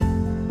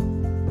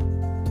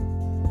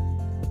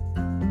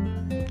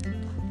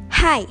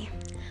Hi,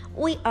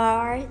 we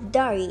are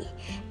Dory,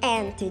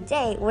 and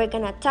today we're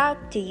gonna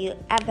talk to you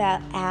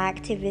about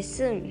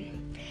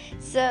activism.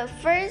 So,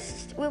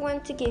 first, we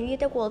want to give you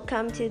the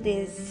welcome to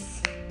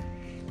this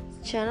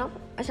channel,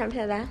 or something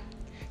like that,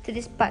 to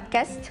this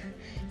podcast.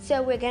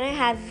 So, we're gonna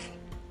have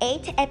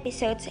 8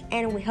 episodes,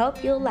 and we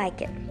hope you'll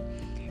like it.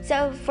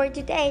 So, for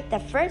today, the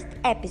first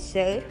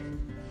episode,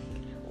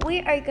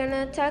 we are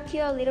gonna talk to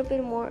you a little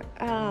bit more,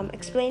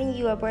 explaining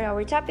you about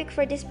our topic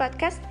for this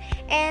podcast,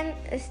 and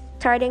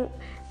starting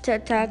to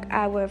talk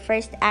our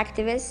first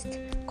activist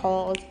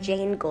called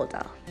Jane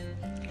Goodall.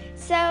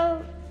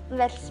 So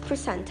let's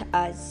present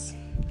us.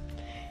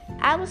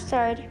 I will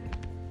start.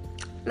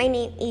 My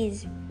name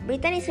is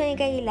Brittany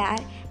Sonica Aguilar,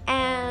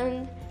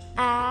 and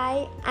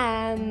I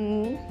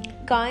am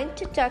going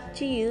to talk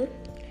to you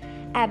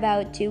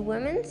about 2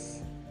 women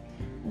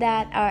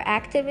that are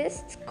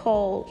activists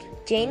called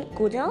Jane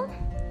Goodall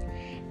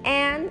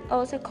and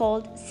also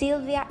called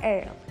Sylvia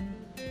Earle.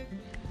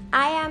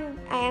 I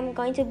am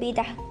going to be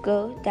the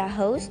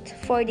host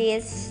for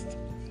this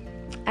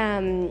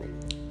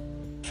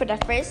for the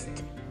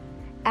first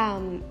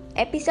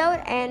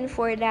episode and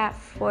for the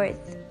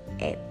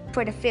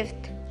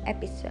 5th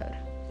episode.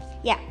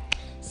 Yeah.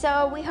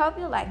 So we hope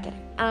you like it.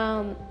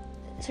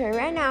 So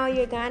right now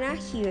you're gonna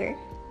hear.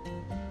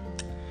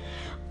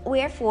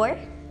 We are 4.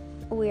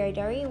 We are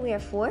Dory. We are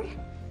 4.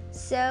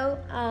 So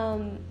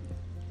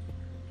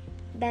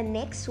the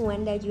next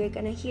one that you're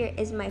gonna hear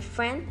is my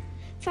friend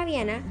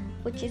Fabiana,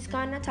 which is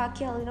gonna talk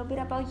to you a little bit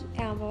about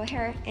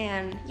her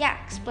and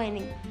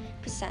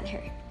present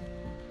her.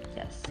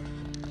 Just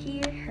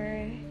hear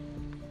her.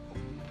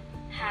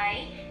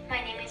 Hi,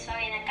 my name is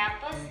Fabiana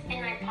Campos,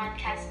 and my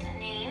podcast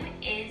name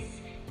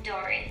is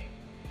Dory.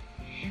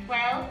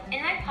 Well,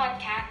 in my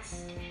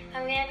podcast,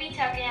 I'm gonna be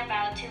talking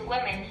about 2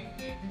 women.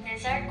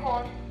 These are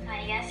called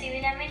Maria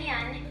Sibila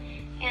Merian,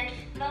 and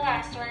the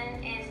last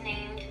one is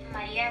named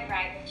Maria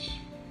Reich.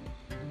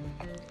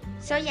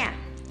 So yeah,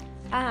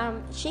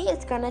 she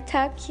is gonna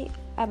talk to you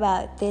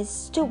about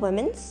these 2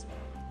 women,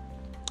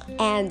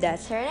 and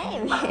that's her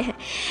name.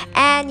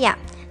 And yeah,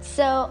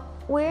 so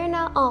we're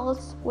not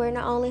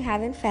only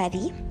having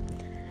Fadi,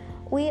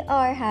 we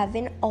are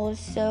having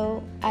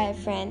also a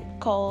friend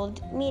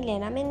called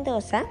Milena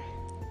Mendoza,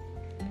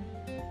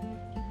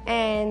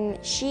 and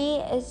she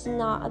is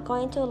not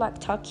going to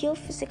talk to you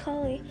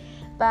physically,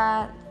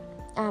 but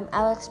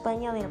I'll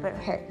explain you a little bit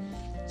of her.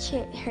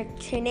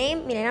 Her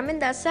name, Milena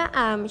Mendoza.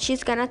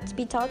 She's gonna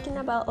be talking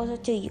about also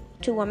 2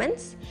 women.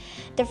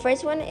 The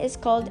first one is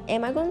called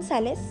Emma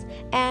Gonzalez,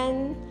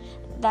 and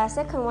the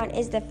second one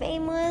is the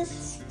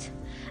famous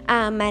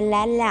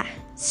Malala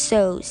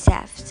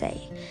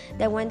Yousafzai,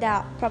 the one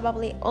that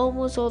probably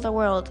almost all the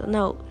world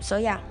know. So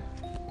yeah,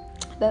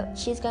 but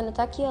she's gonna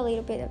talk to you a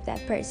little bit of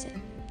that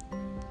person.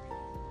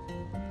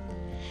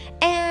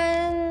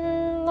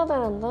 And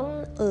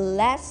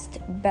last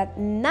but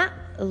not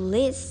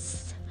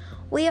least,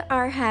 we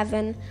are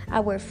having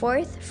our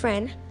 4th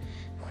friend,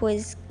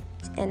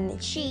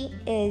 she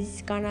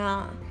is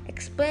gonna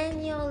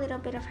explain you a little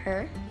bit of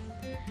her,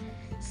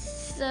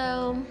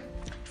 so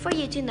for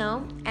you to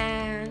know.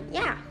 And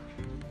yeah,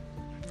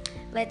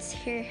 let's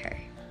hear her.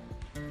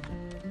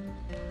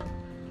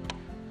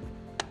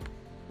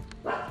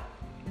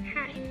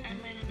 Hi,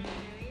 I'm Elena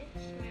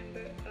Mendoza,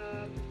 member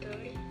of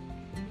Dory,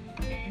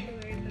 and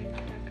we're going to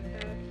talk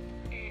about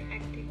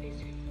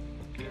activism.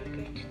 I'm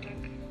going to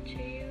talk to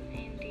you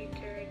in the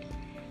 3rd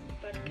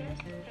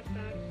podcast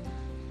about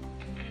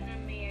Anna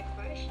Maya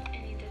Quash,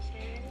 and in the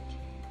 7th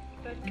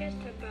podcast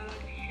about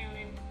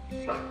Helen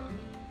Seymour.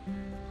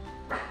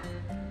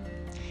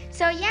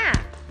 So yeah,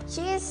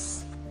 she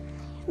is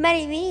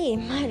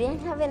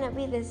Mariana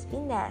Benavides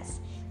Vindas.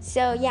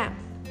 So yeah,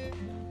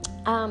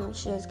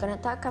 she's gonna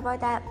talk about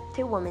that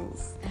 2 women,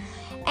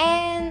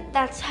 and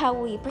that's how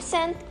we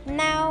present.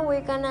 Now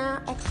we're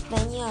gonna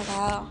explain you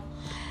about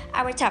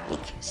our topic.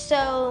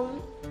 So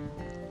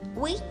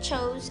we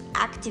chose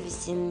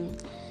activism.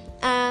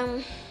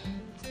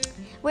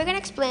 We're gonna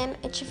explain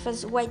each of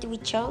us why do we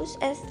chose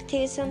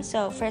activism.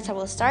 So first I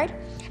will start.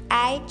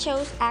 I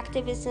chose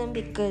activism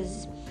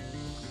because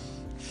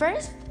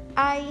first,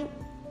 I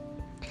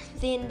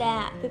think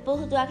that people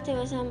who do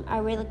activism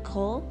are really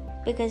cool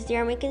because they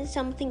are making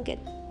something good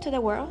to the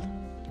world,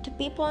 to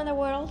people in the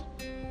world,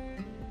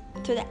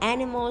 to the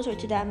animals or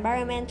to the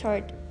environment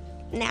or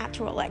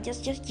natural, like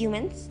just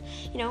humans,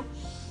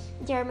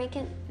 they are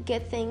making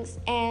good things.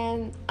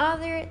 And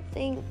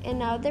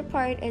another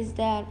part is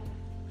that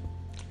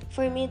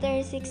for me there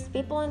are 6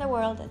 people in the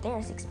world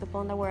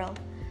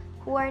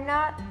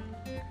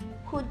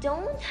who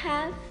don't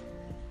have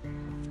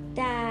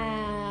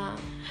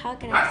how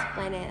can I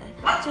explain it?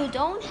 So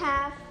don't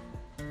have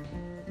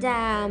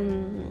the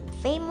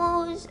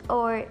famous,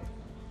 or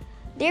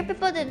there are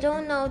people that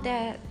don't know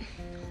that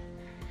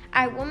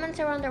are women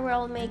around the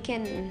world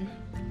making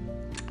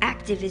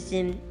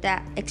activism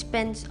that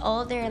spends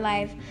all their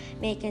life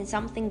making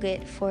something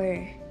good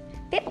for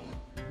people,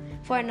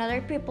 for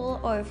another people,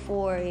 or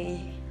for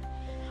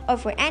or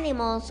for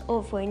animals,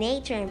 or for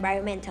nature,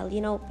 environmental,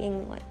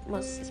 being like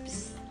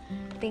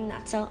being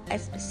not so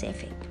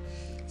specific.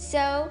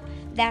 So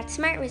that's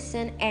my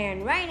reason,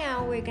 and right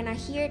now we're gonna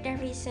hear the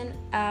reason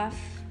of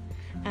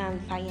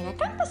Fabiana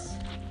Campos.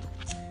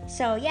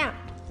 So yeah,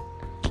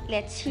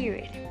 let's hear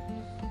it.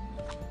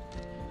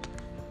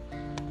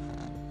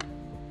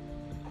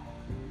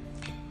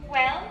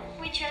 Well,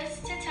 we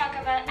chose to talk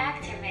about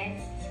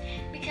activists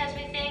because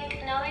we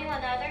think knowing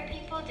what other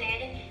people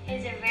did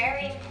is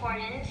very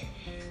important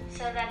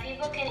so that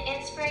people can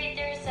inspire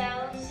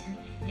themselves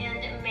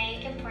and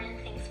make important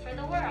things for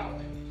the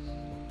world.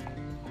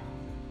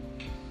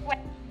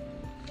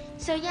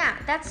 So yeah,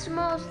 that's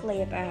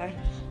mostly about her.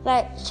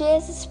 Like,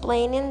 she's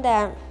explaining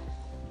that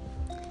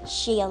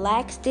she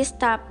likes this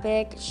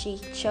topic, she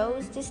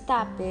chose this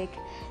topic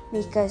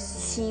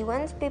because she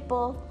wants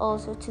people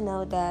also to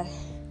know that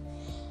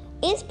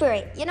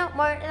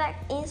more like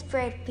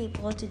inspire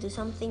people to do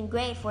something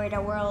great for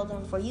the world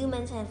and for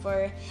humans and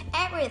for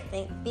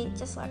everything. Be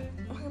just like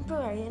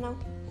her,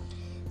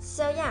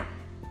 So yeah,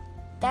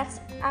 that's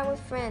our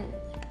friend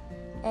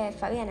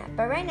Fabiana.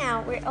 But right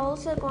now we're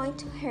also going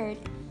to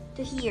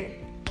hear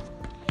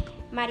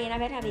Mariana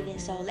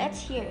Benavides. So let's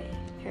hear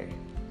her.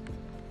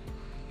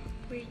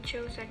 We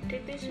chose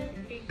activism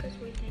because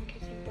we think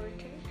it's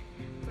important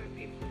for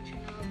people to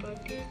know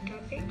about these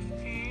topics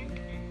and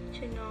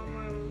to know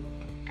more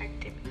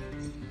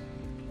activities.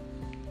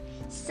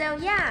 So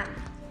yeah,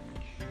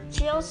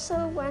 she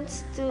also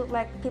wants to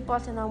people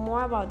to know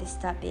more about this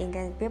topic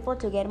and people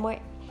to get more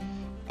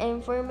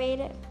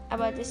informated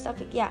about this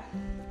topic. Yeah,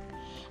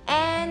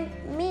 and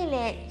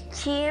Mile,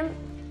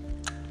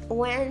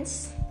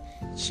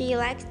 she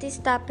likes this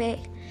topic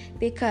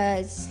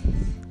because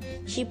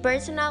she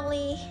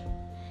personally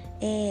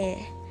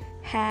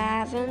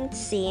haven't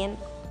seen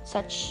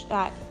such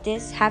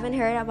haven't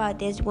heard about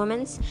these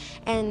women,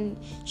 and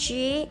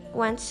she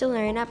wants to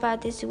learn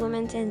about these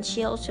women, and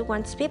she also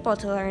wants people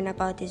to learn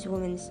about these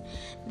women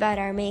that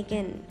are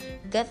making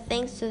good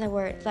things to the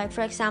world. Like,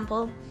 for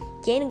example,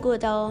 Jane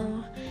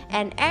Goodall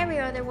and every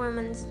other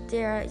woman,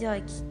 they're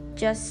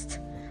just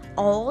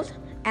old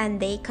and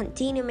they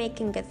continue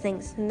making good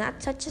things.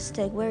 Not such as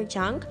they were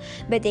young,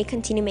 but they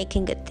continue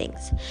making good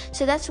things.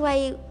 So that's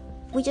why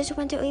we just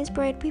want to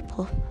inspire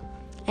people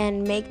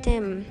and make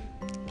them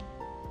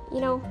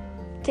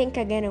think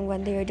again on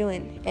what they are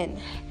doing and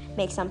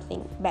make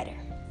something better.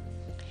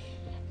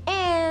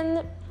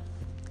 And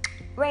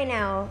right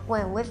now,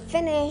 when we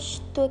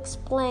finish to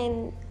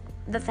explain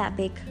the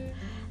topic,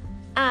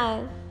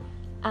 I'm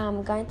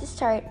going to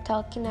start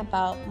talking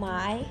about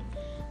my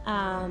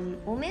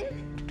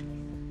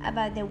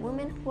about the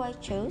woman who I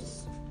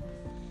chose.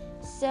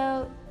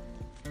 So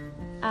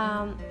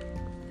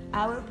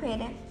I will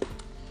read it.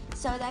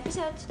 So the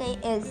episode today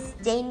is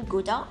Jane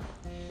Goodall.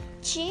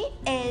 She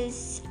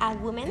is a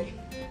woman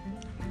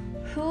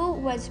who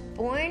was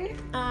born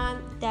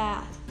on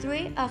the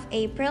 3rd of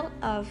April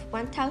of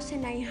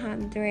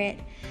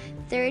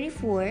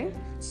 1934.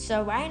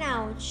 So right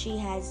now she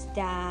has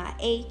the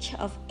age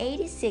of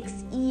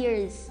 86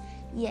 years.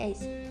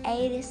 Yes,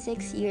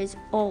 86 years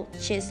old.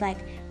 She's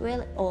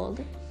really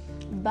old,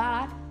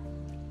 but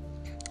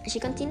she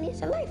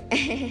continues alive.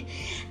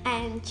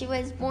 And she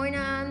was born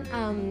on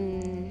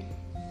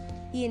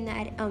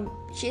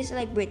she's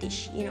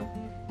British,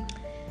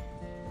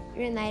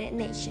 United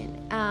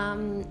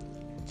Nations.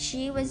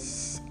 She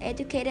was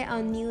educated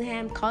on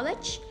Newham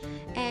College,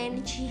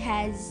 and she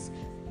has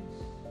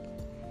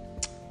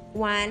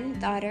one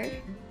daughter.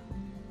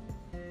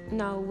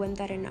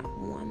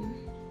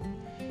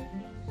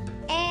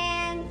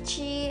 And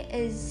she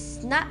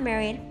is not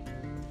married,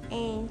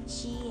 and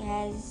she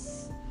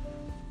has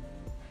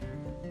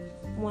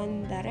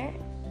one daughter,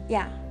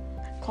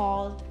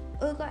 called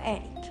Ugo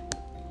Eric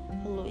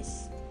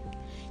Louis.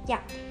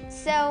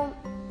 So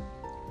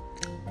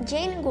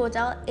Jane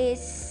Goodall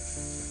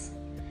is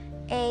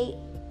a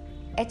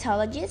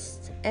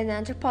ethologist, an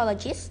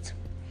anthropologist,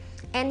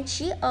 and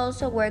she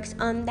also works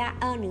on the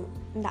ONU,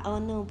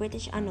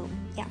 British ONU.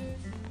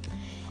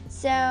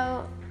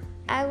 So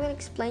I will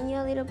explain you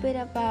a little bit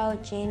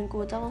about Jane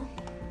Goodall.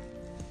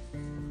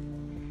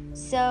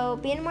 So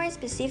being more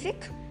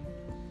specific,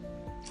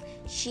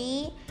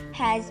 she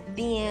has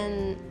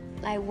been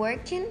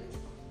working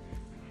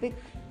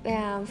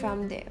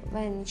from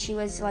when she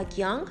was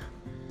young.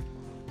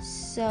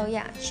 So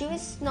she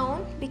was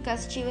known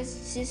because she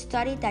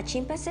studied the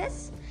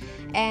chimpanzees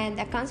and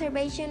the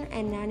conservation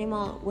and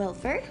animal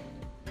welfare,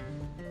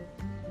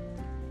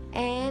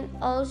 and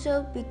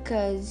also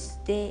because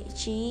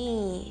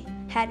she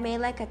had made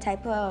a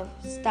type of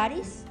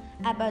studies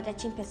about the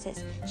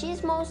chimpanzees. She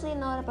is mostly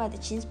known about the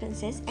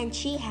chimpanzees, and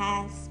she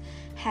had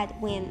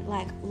won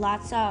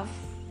lots of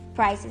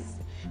prizes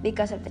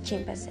because of the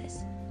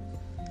chimpanzees.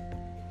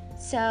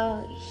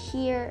 So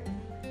here,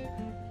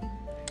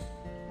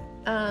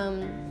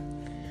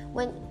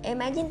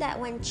 imagine that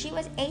when she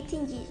was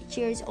 18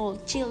 years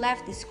old, she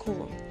left the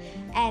school,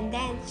 and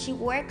then she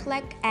worked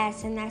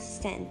as an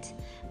assistant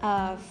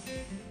of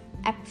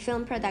a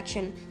film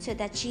production, so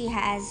that she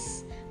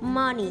has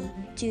money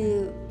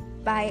to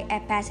buy a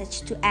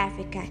passage to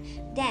Africa.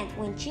 Then,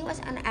 when she was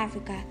in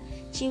Africa,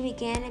 she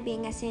began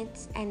being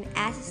an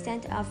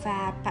assistant of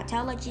a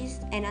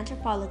pathologist and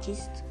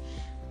anthropologist,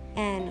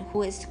 and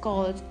who is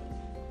called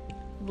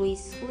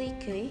Louis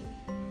Leakey.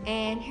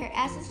 And her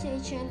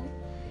association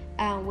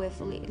with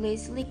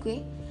Louis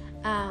Leakey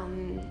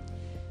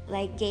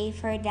gave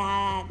her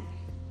that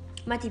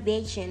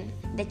motivation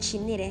that she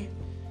needed,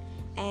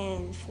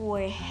 and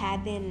for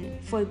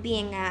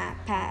being a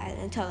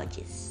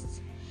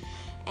paleontologist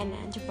and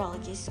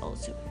anthropologist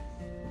also.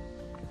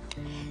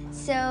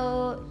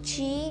 So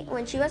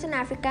when she was in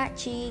Africa,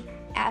 she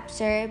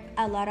observed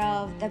a lot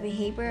of the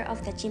behavior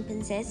of the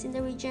chimpanzees in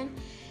the region,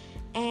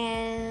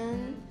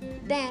 and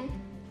then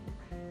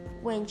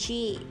when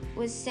she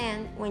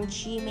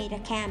made a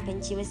camp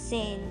and she was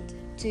sent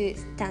to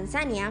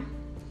Tanzania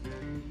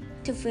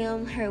to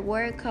film her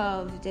work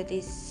of the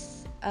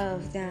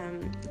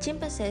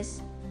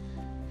chimpanzees,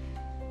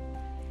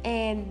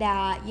 and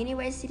the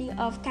University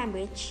of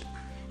Cambridge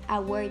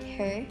awarded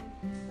her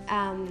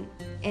in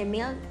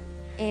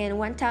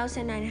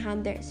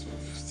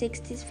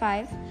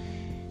 1965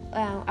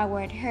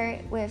 awarded her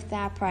with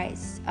the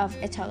prize of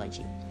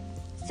ethology.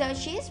 So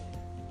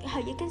how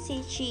you can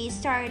see, she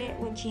started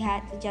when she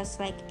had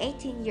just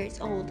 18 years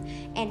old,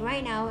 and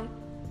right now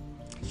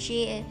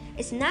she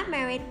is not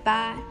married,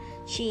 but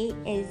she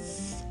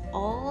is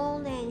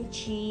old and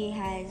she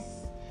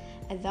has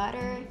a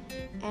daughter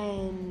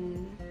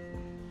and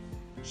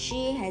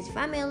she has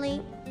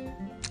family,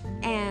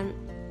 and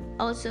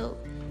also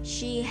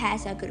she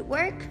has a good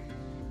work,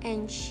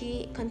 and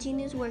she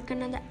continues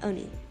working on the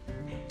ONU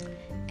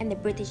and the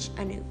British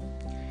ONU.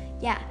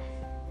 Yeah,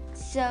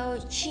 so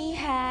she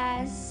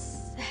had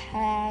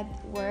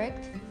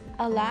worked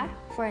a lot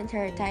for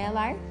her entire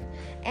life,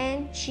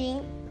 and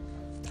she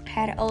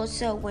had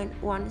also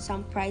won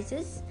some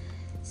prizes,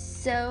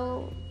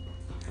 so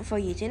for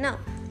you to know.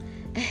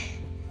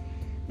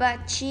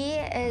 But she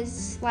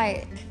is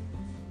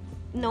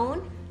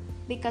known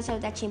because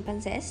of the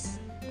chimpanzees.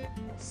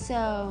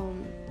 So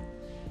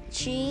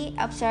she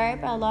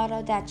observed a lot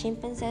of the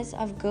chimpanzees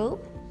of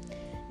Goop,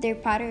 their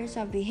patterns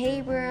of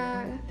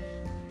behavior,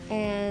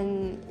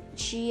 and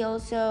she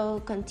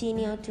also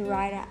continued to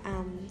write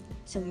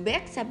some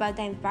books about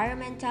the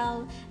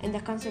environmental and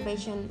the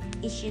conservation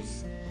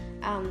issues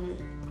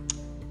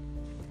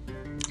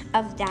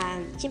of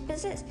the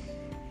chimpanzees.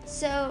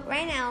 So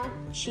right now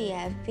she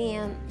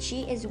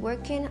is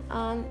working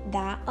on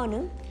the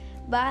ONU,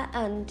 but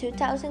in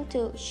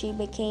 2002 she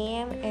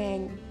became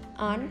an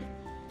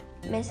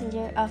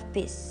messenger of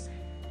peace.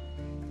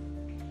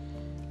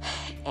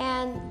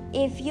 And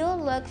if you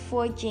look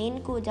for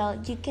Jane Goodall,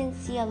 you can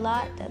see a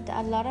lot of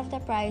the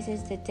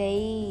prizes that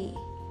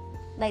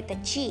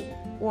she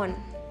won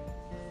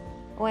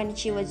when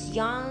she was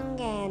young,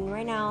 and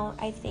right now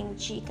I think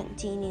she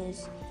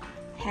continues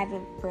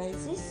having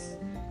prizes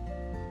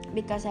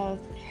because of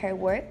her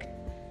work.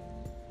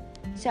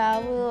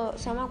 So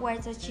some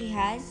awards that she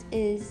has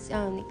is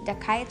the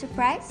Kyoto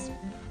Prize,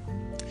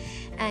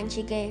 and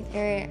she gave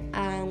her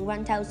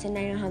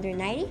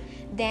 1,990.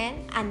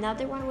 Then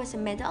another one was a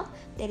medal,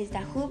 that is the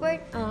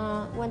Hubert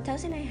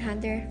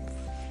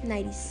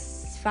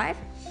 1,995.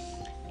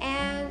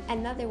 And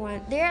another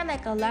one, there are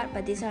a lot,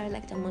 but these are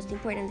the most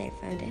important that I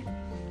found it.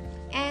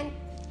 And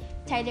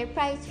Tyler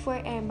Prize for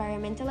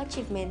environmental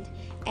achievement,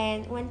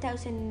 and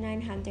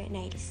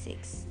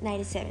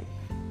 1,997.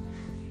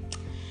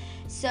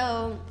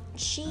 So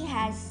she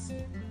has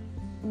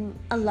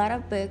a lot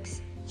of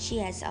books, she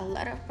has a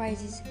lot of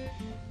prizes,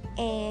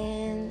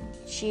 and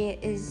she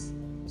is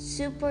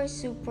super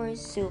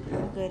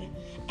good.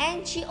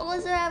 And she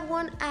also have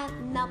won a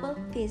Nobel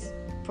Peace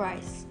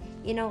Prize.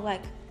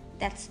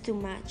 That's too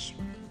much.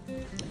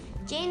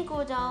 Jane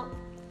Goodall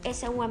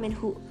is a woman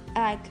who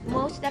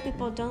most of the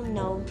people don't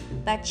know,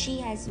 but she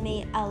has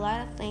made a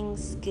lot of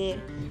things good,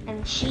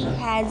 and she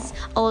has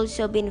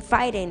also been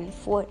fighting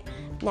for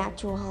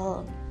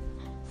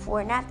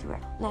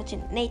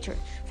nature,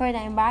 for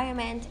the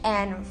environment,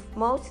 and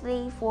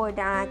mostly for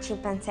the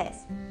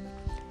chimpanzees.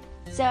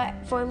 So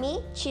for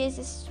me, she is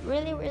a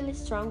really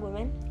strong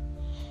woman,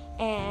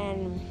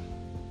 and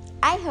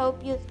I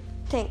hope you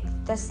think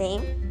the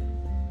same.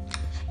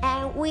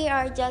 And we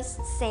are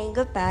just saying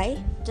goodbye.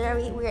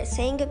 We are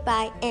saying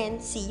goodbye and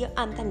see you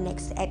on the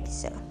next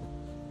episode.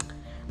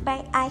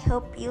 Bye. We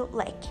hope you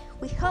like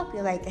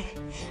it.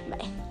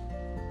 Bye.